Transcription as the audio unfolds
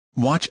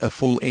Watch a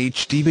full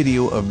HD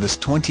video of this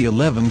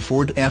 2011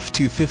 Ford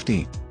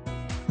F-250.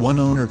 One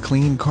owner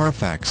clean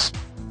Carfax.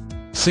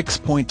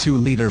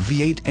 6.2-liter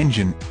V8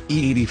 engine,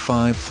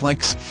 E85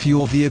 flex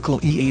fuel vehicle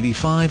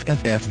E85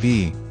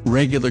 FFV,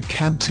 regular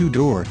cab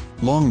 2-door,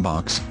 long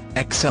box,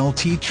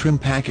 XLT trim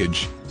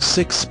package,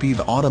 6-speed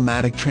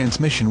automatic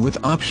transmission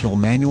with optional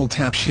manual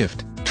tap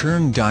shift,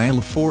 turn dial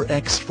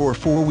 4x4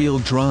 4-wheel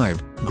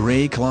drive,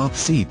 grey cloth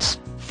seats,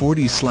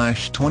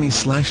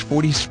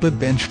 40/20/40 split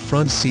bench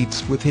front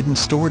seats with hidden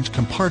storage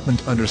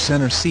compartment under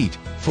center seat,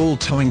 full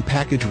towing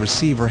package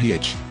receiver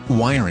hitch,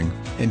 wiring,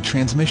 and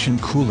transmission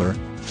cooler,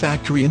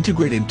 factory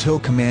integrated tow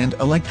command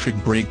electric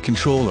brake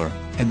controller,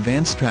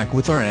 advanced track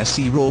with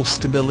RSE roll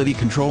stability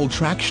control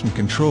traction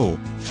control,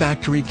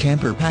 factory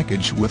camper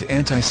package with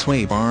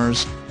anti-sway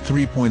bars,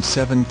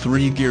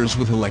 3.73 gears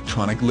with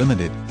electronic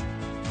limited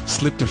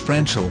slip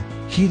differential,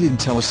 heated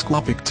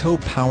telescopic tow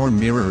power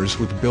mirrors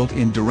with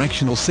built-in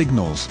directional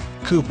signals,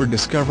 Cooper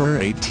Discoverer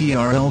 8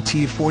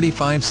 TRLT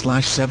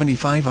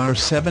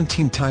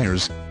 45/75R17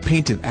 tires,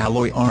 painted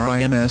alloy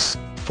rims,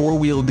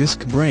 4-wheel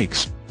disc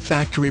brakes,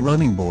 factory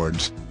running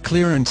boards,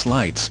 clearance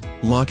lights,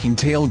 locking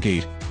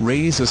tailgate,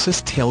 raise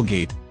assist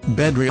tailgate,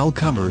 bed rail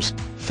covers,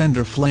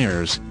 fender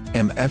flares,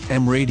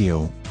 AM/FM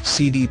radio,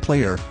 CD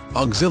player,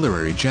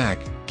 auxiliary jack,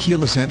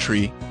 keyless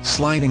entry,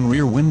 sliding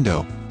rear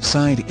window,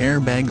 side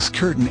airbags,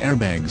 curtain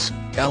airbags,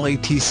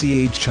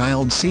 LATCH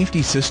child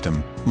safety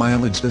system,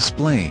 mileage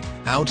display,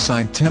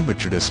 outside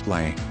temperature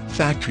display,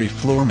 factory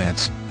floor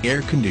mats,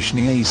 air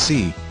conditioning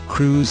AC,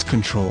 cruise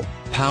control,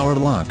 power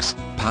locks,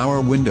 power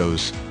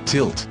windows,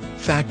 tilt,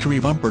 factory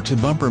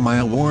bumper-to-bumper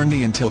mile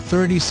warranty until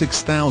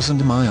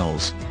 36,000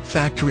 miles,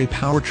 factory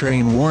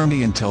powertrain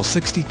warranty until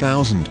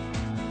 60,000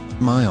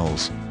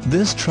 miles.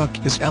 This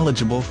truck is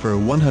eligible for a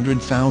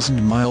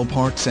 100,000-mile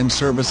parts and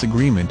service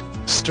agreement,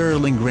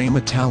 sterling grey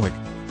metallic.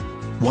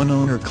 One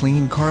owner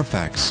clean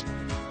Carfax.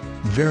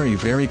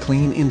 Very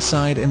clean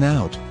inside and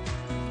out.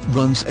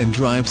 Runs and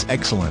drives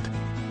excellent.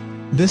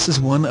 This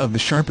is one of the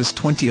sharpest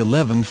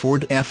 2011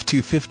 Ford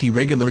F-250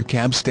 regular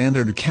cab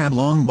standard cab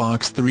long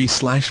box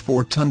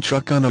 3/4-ton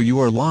truck on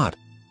your lot.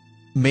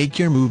 Make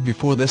your move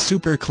before the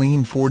super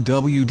clean Ford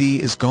WD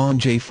is gone.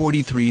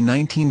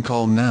 J4319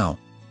 call now.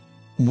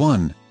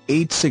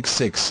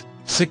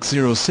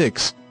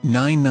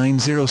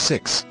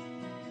 1-866-606-9906.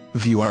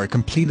 View our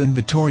complete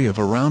inventory of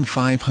around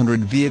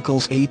 500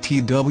 vehicles at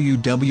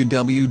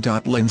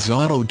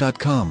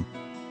www.lenzauto.com.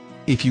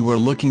 If you are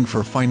looking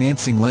for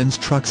financing, Lenz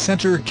Truck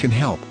Center can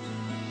help.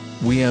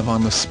 We have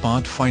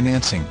on-the-spot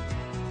financing.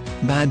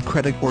 Bad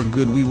credit or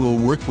good, we will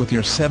work with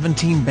your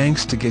 17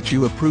 banks to get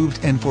you approved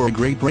and for a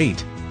great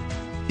rate.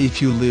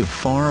 If you live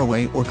far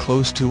away or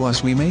close to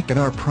us, we make it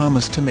our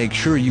promise to make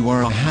sure you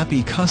are a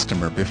happy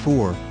customer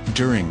before,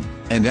 during,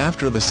 and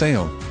after the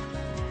sale.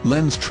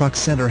 Lenz Truck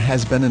Center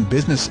has been in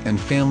business and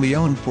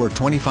family-owned for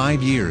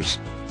 25 years.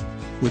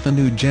 With a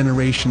new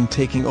generation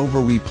taking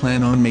over, we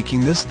plan on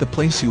making this the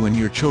place you and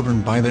your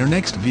children buy their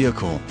next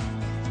vehicle.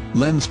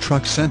 Lenz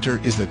Truck Center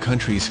is the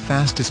country's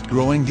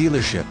fastest-growing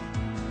dealership.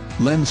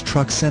 Lenz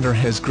Truck Center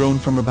has grown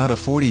from about a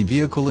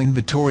 40-vehicle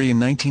inventory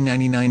in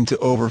 1999 to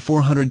over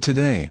 400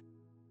 today.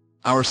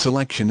 Our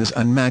selection is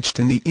unmatched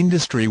in the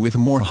industry, with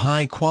more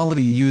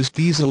high-quality used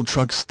diesel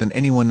trucks than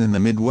anyone in the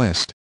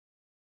Midwest.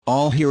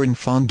 All here in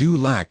Fond du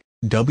Lac,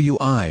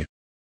 WI.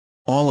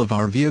 All of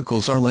our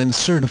vehicles are Lenz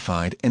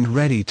certified and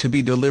ready to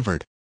be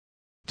delivered.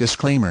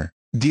 Disclaimer: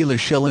 dealer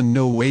shall in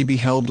no way be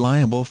held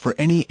liable for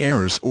any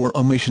errors or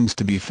omissions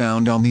to be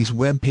found on these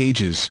web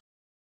pages.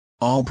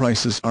 All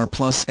prices are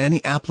plus any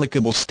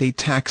applicable state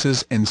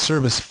taxes and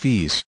service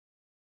fees.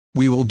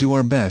 We will do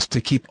our best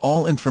to keep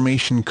all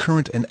information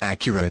current and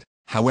accurate,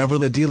 however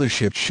the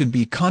dealership should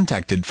be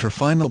contacted for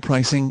final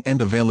pricing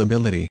and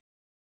availability.